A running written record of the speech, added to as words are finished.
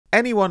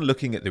Anyone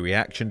looking at the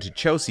reaction to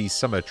Chelsea's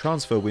summer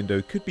transfer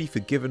window could be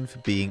forgiven for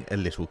being a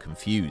little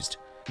confused.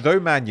 Though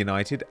Man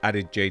United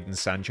added Jadon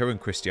Sancho and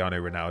Cristiano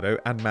Ronaldo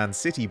and Man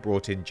City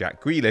brought in Jack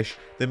Grealish,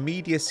 the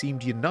media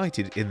seemed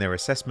united in their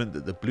assessment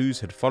that the Blues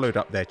had followed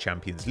up their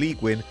Champions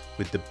League win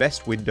with the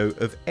best window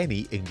of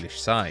any English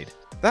side.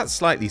 That's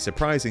slightly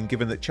surprising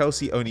given that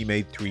Chelsea only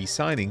made 3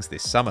 signings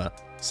this summer: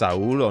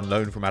 Saul on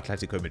loan from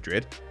Atletico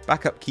Madrid,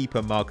 backup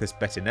keeper Marcus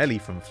Bettinelli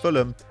from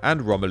Fulham,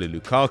 and Romelu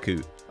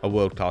Lukaku, a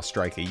world-class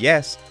striker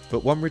yes,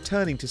 but one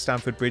returning to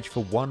Stamford Bridge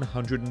for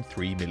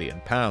 £103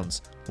 million,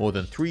 more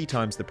than 3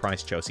 times the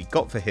price Chelsea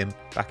got for him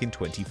back in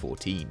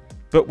 2014.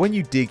 But when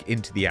you dig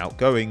into the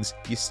outgoings,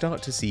 you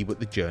start to see what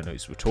the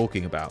journos were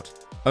talking about.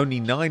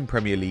 Only 9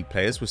 Premier League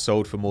players were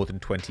sold for more than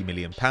 £20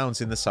 million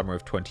in the summer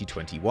of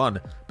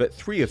 2021, but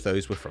 3 of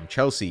those were from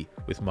Chelsea,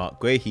 with Marc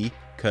Guehi,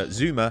 Kurt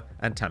Zouma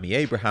and Tammy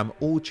Abraham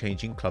all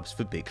changing clubs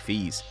for big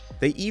fees.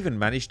 They even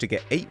managed to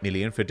get $8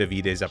 million for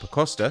Davide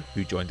Zappacosta,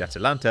 who joined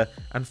Atalanta,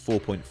 and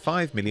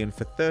 $4.5 million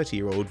for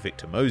 30-year-old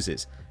Victor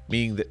Moses,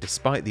 meaning that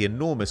despite the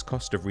enormous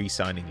cost of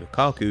re-signing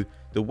Lukaku,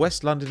 the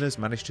West Londoners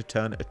managed to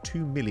turn a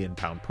 £2 million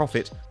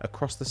profit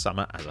across the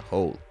summer as a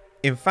whole.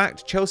 In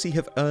fact, Chelsea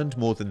have earned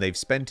more than they've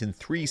spent in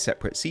 3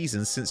 separate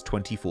seasons since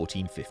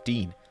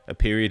 2014-15, a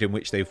period in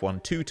which they've won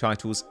 2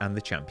 titles and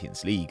the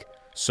Champions League.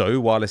 So,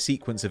 while a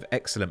sequence of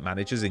excellent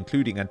managers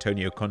including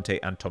Antonio Conte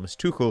and Thomas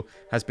Tuchel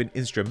has been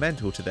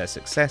instrumental to their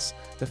success,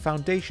 the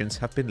foundations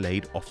have been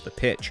laid off the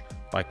pitch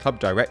by club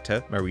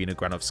director Marina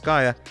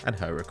Granovskaia and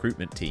her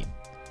recruitment team.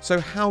 So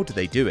how do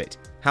they do it?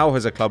 How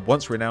has a club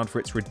once renowned for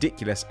its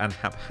ridiculous and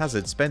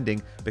haphazard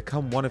spending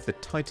become one of the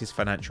tightest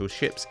financial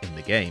ships in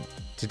the game?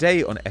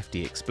 Today on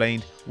FD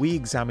Explained, we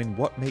examine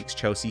what makes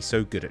Chelsea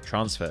so good at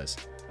transfers.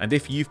 And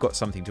if you've got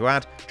something to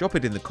add, drop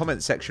it in the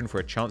comments section for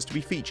a chance to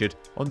be featured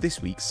on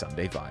this week's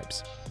Sunday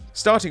Vibes.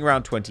 Starting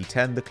around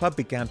 2010, the club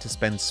began to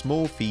spend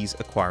small fees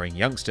acquiring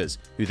youngsters,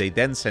 who they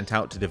then sent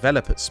out to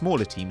develop at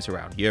smaller teams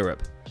around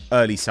Europe.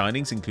 Early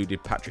signings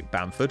included Patrick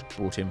Bamford,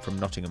 brought in from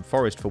Nottingham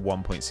Forest for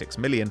 £1.6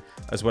 million,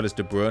 as well as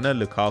De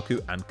Bruyne,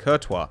 Lukaku and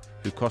Courtois,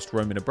 who cost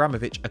Roman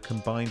Abramovich a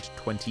combined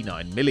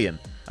 £29 million.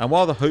 And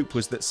while the hope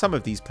was that some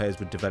of these players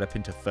would develop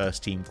into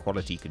first-team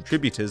quality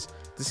contributors,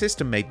 the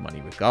system made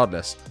money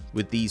regardless,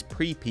 with these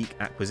pre-peak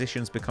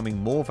acquisitions becoming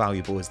more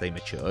valuable as they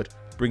matured,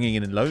 bringing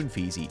in loan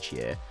fees each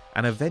year,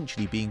 and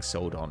eventually being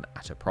sold on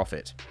at a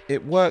profit.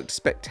 It worked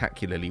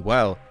spectacularly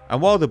well, and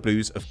while the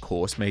Blues of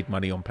course made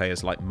money on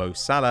players like Mo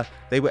Salah,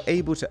 they were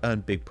able to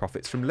earn big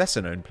profits from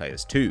lesser known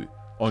players too.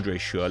 Andre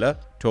Schürrle,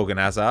 Torgan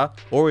Hazard,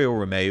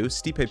 Oriol Romeu,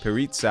 Stipe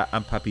Perica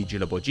and Papi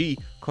Djilobodji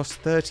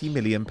cost £30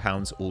 million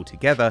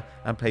altogether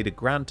and played a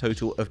grand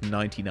total of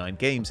 99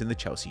 games in the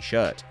Chelsea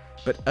shirt,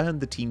 but earned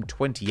the team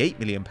 £28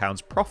 million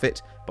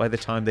profit by the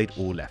time they'd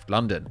all left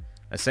London,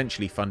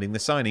 essentially funding the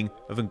signing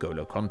of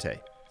N'Golo Kanté.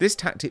 This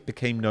tactic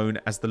became known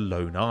as the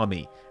Loan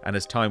Army, and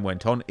as time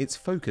went on, its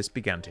focus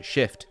began to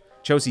shift.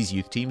 Chelsea's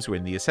youth teams were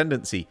in the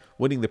ascendancy,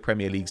 winning the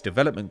Premier League's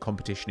development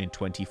competition in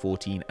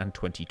 2014 and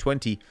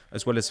 2020,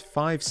 as well as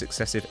 5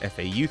 successive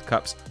FA Youth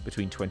Cups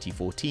between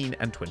 2014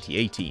 and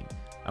 2018.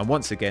 And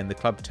once again, the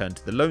club turned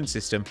to the loan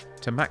system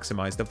to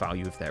maximise the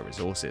value of their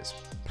resources.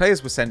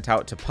 Players were sent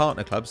out to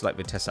partner clubs like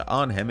Vitesse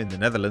Arnhem in the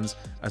Netherlands,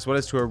 as well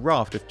as to a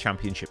raft of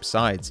championship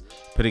sides,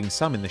 putting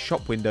some in the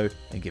shop window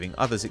and giving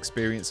others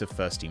experience of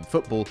first-team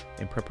football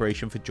in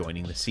preparation for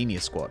joining the senior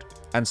squad.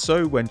 And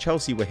so, when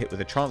Chelsea were hit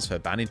with a transfer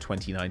ban in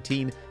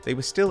 2019, they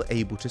were still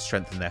able to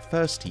strengthen their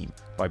first team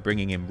by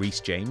bringing in Reece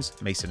James,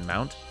 Mason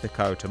Mount,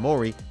 Fikayo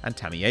Tomori and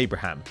Tammy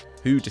Abraham,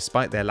 who,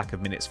 despite their lack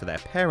of minutes for their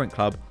parent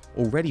club,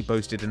 already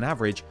boasted an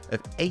average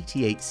of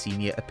 88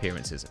 senior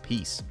appearances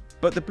apiece.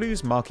 But the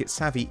Blues' market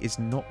savvy is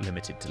not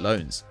limited to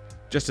loans.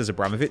 Just as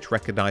Abramovich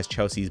recognised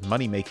Chelsea's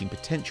money-making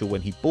potential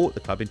when he bought the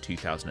club in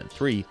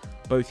 2003,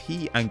 both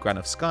he and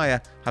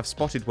Granovskaia have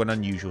spotted when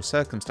unusual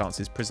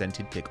circumstances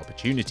presented big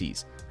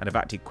opportunities, and have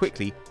acted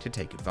quickly to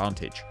take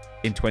advantage.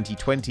 In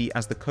 2020,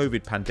 as the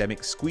COVID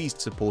pandemic squeezed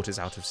supporters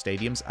out of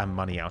stadiums and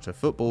money out of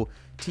football,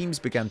 teams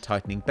began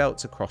tightening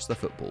belts across the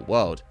football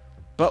world.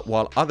 But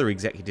while other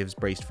executives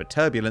braced for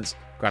turbulence,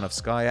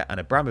 Granovskaia and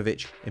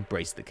Abramovich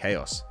embraced the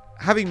chaos.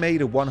 Having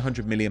made a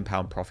 £100 million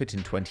profit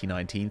in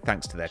 2019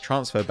 thanks to their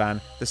transfer ban,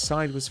 the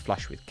side was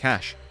flush with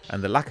cash,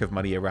 and the lack of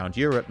money around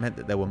Europe meant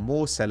that there were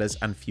more sellers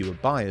and fewer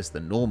buyers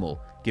than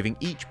normal, giving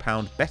each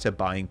pound better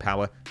buying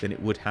power than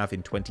it would have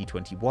in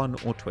 2021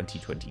 or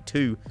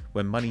 2022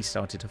 when money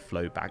started to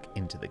flow back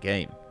into the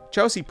game.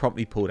 Chelsea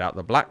promptly pulled out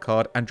the black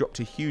card and dropped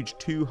a huge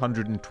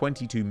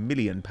 £222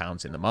 million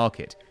in the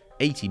market,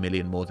 80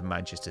 million more than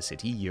Manchester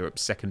City,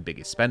 Europe's second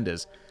biggest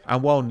spenders.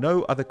 And while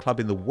no other club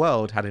in the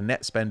world had a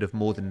net spend of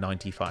more than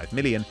 95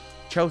 million,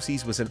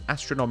 Chelsea's was an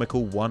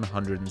astronomical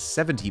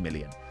 170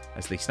 million,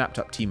 as they snapped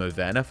up Timo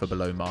Werner for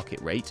below market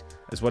rate,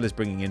 as well as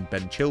bringing in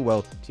Ben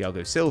Chilwell,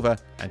 Thiago Silva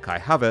and Kai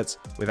Havertz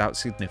without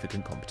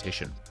significant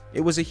competition.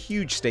 It was a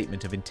huge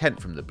statement of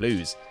intent from the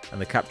Blues, and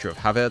the capture of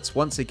Havertz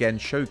once again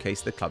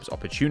showcased the club's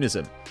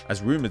opportunism,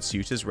 as rumoured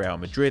suitors Real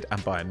Madrid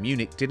and Bayern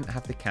Munich didn't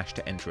have the cash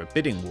to enter a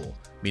bidding war,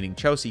 meaning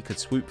Chelsea could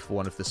swoop for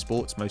one of the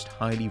sport's most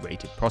highly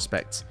rated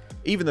prospects,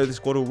 even though the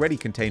squad already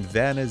contained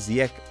Werner,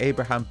 Ziyech,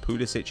 Abraham,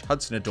 Pulisic,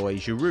 Hudson-Odoi,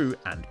 Giroud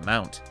and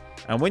Mount.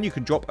 And when you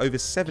can drop over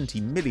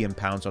 £70 million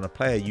on a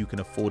player you can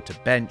afford to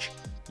bench,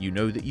 you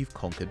know that you've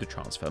conquered the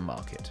transfer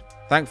market.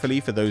 Thankfully,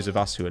 for those of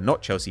us who are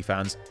not Chelsea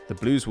fans, the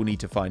Blues will need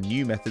to find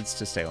new methods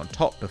to stay on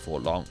top before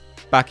long.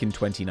 Back in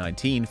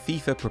 2019,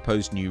 FIFA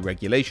proposed new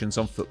regulations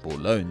on football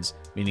loans,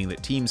 meaning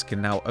that teams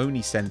can now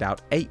only send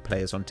out 8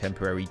 players on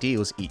temporary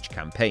deals each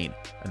campaign,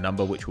 a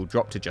number which will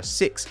drop to just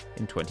 6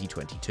 in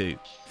 2022.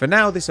 For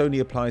now, this only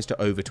applies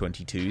to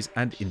over-22s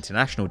and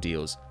international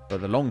deals, but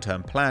the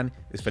long-term plan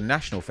is for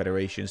national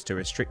federations to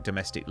restrict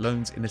domestic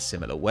loans in a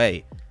similar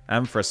way.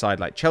 And for a side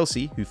like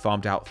Chelsea, who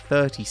farmed out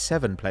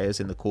 37 players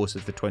in the course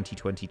of the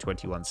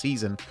 2020-21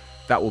 season,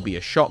 that will be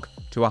a shock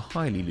to a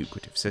highly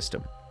lucrative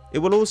system. It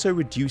will also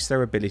reduce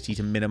their ability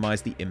to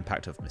minimise the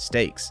impact of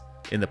mistakes.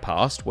 In the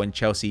past, when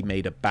Chelsea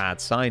made a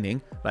bad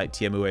signing, like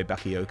Tiémoué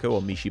Bakayoko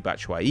or Michy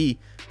Batshuayi,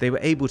 they were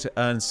able to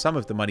earn some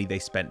of the money they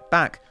spent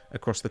back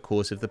across the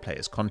course of the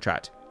player's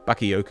contract.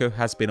 Bakayoko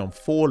has been on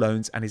 4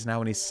 loans and is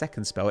now in his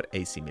second spell at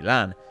AC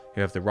Milan,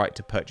 who have the right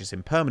to purchase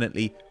him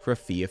permanently for a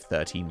fee of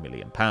 £13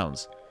 million.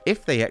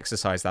 If they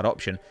exercise that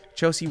option,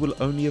 Chelsea will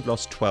only have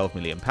lost £12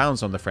 million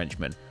on the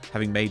Frenchman,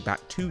 having made back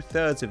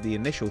 2/3 of the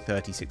initial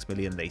 £36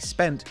 million they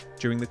spent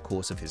during the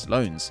course of his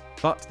loans,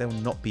 but they'll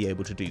not be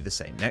able to do the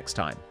same next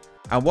time.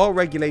 And while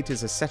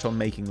regulators are set on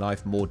making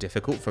life more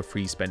difficult for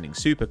free-spending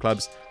super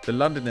clubs, the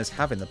Londoners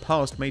have in the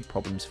past made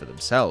problems for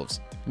themselves.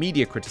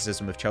 Media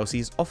criticism of Chelsea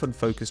is often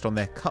focused on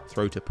their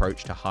cutthroat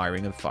approach to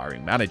hiring and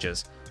firing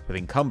managers, with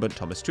incumbent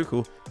Thomas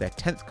Tuchel their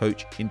 10th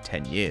coach in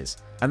 10 years.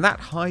 And that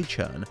high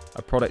churn,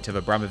 a product of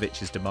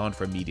Abramovich's demand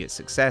for immediate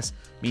success,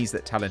 means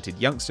that talented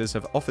youngsters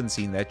have often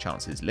seen their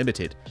chances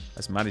limited,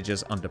 as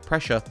managers under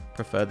pressure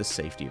prefer the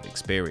safety of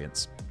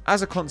experience.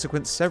 As a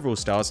consequence, several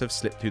stars have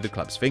slipped through the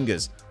club's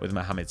fingers, with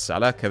Mohamed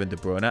Salah, Kevin De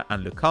Bruyne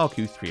and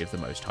Lukaku 3 of the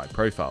most high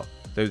profile,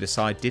 though the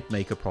side did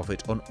make a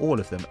profit on all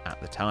of them at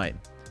the time.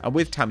 And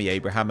with Tammy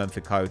Abraham and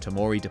Fikayo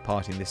Tomori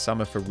departing this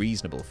summer for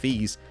reasonable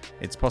fees,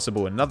 it's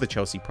possible another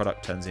Chelsea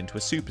product turns into a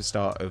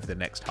superstar over the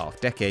next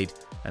half-decade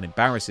and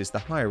embarrasses the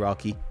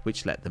hierarchy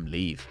which let them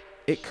leave.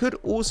 It could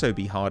also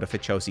be harder for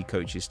Chelsea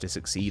coaches to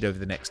succeed over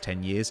the next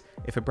 10 years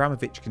if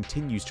Abramovich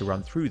continues to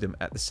run through them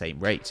at the same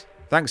rate.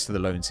 Thanks to the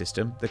loan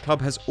system, the club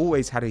has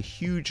always had a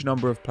huge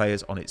number of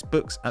players on its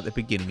books at the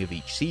beginning of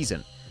each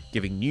season,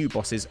 giving new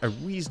bosses a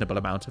reasonable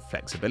amount of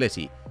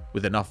flexibility,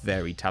 with enough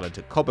varied talent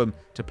at Cobham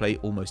to play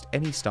almost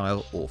any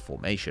style or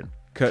formation.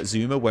 Kurt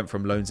Zouma went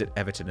from loans at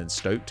Everton and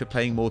Stoke to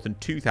playing more than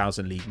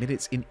 2,000 league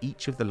minutes in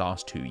each of the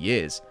last 2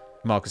 years.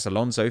 Marcus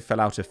Alonso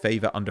fell out of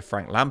favour under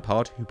Frank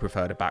Lampard, who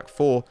preferred a back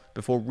 4,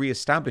 before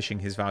re-establishing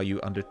his value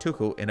under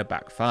Tuchel in a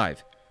back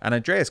 5. And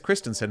Andreas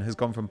Christensen has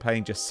gone from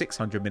playing just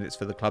 600 minutes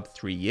for the club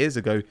 3 years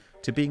ago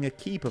to being a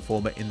key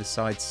performer in the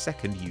side's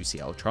second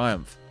UCL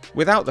triumph.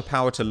 Without the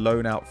power to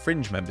loan out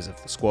fringe members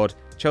of the squad,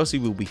 Chelsea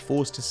will be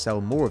forced to sell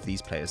more of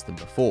these players than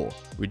before,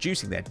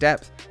 reducing their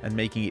depth and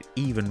making it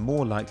even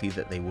more likely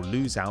that they will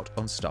lose out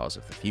on stars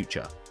of the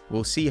future.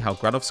 We'll see how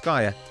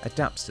Granovskaia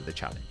adapts to the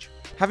challenge.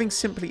 Having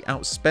simply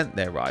outspent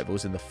their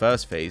rivals in the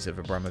first phase of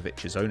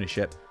Abramovich's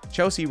ownership,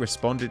 Chelsea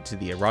responded to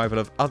the arrival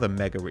of other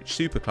mega-rich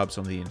super clubs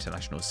on the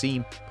international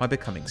scene by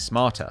becoming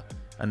smarter,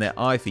 and their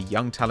eye for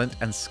young talent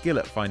and skill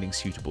at finding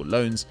suitable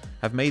loans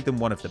have made them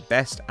one of the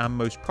best and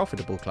most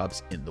profitable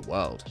clubs in the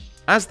world.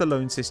 As the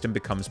loan system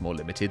becomes more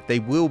limited, they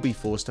will be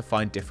forced to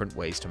find different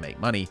ways to make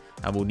money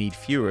and will need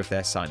fewer of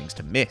their signings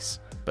to miss,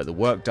 but the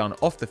work done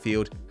off the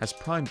field has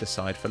primed the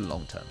side for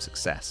long-term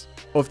success.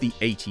 Of the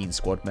 18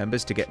 squad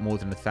members to get more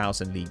than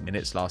 1,000 league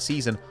minutes last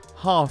season,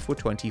 half were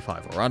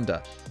 25 or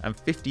under, and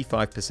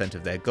 55%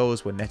 of their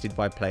goals were netted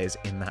by players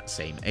in that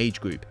same age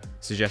group,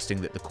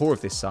 suggesting that the core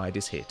of this side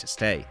is here to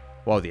stay,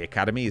 while the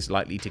academy is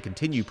likely to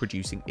continue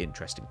producing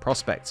interesting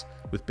prospects,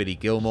 with Billy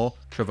Gilmore,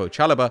 Trevoh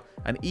Chalobah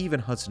and even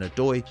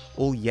Hudson-Odoi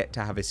all yet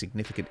to have a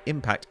significant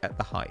impact at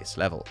the highest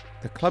level.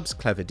 The club's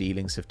clever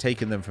dealings have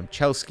taken them from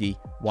Chelsea,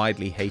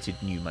 widely hated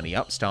new money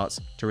upstarts,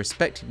 to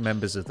respected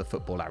members of the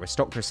football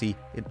aristocracy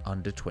in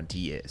under 20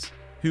 years.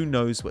 Who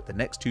knows what the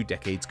next 2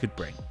 decades could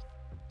bring?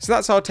 So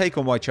that's our take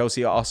on why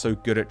Chelsea are so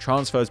good at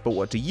transfers, but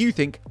what do you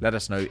think? Let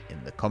us know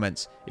in the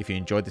comments. If you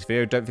enjoyed this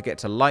video, don't forget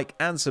to like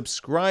and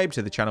subscribe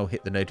to the channel,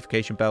 hit the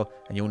notification bell,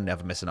 and you'll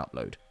never miss an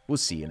upload. We'll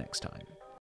see you next time.